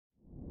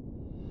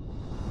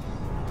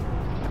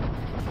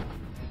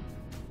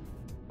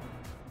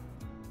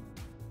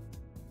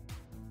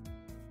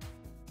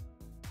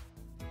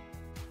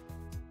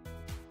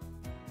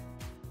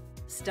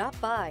Stop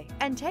by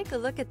and take a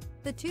look at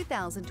the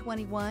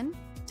 2021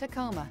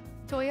 Tacoma.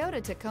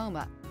 Toyota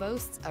Tacoma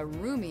boasts a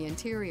roomy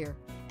interior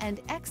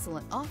and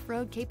excellent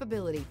off-road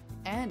capability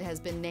and has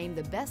been named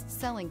the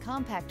best-selling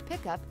compact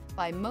pickup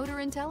by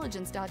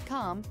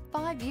MotorIntelligence.com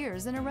 5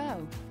 years in a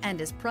row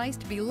and is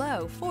priced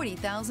below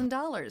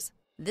 $40,000.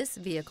 This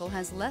vehicle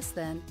has less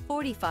than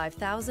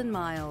 45,000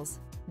 miles.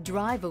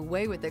 Drive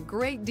away with a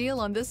great deal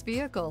on this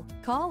vehicle.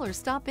 Call or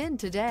stop in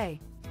today.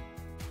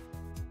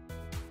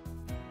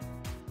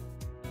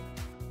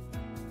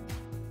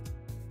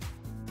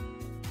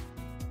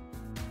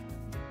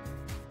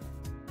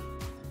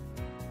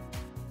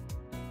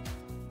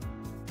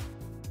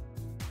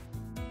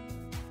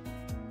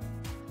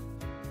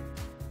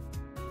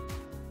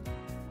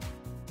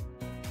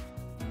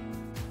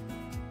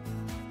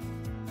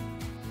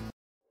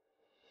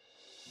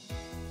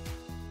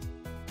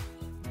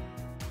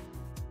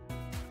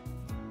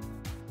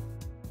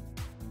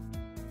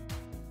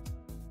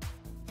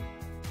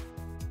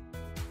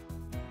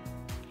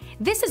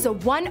 This is a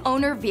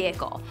one-owner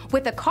vehicle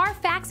with a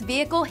Carfax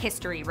Vehicle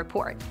History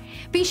Report.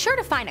 Be sure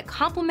to find a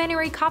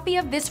complimentary copy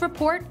of this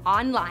report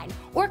online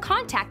or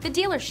contact the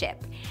dealership.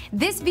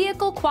 This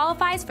vehicle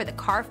qualifies for the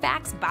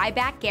Carfax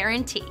Buyback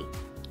Guarantee.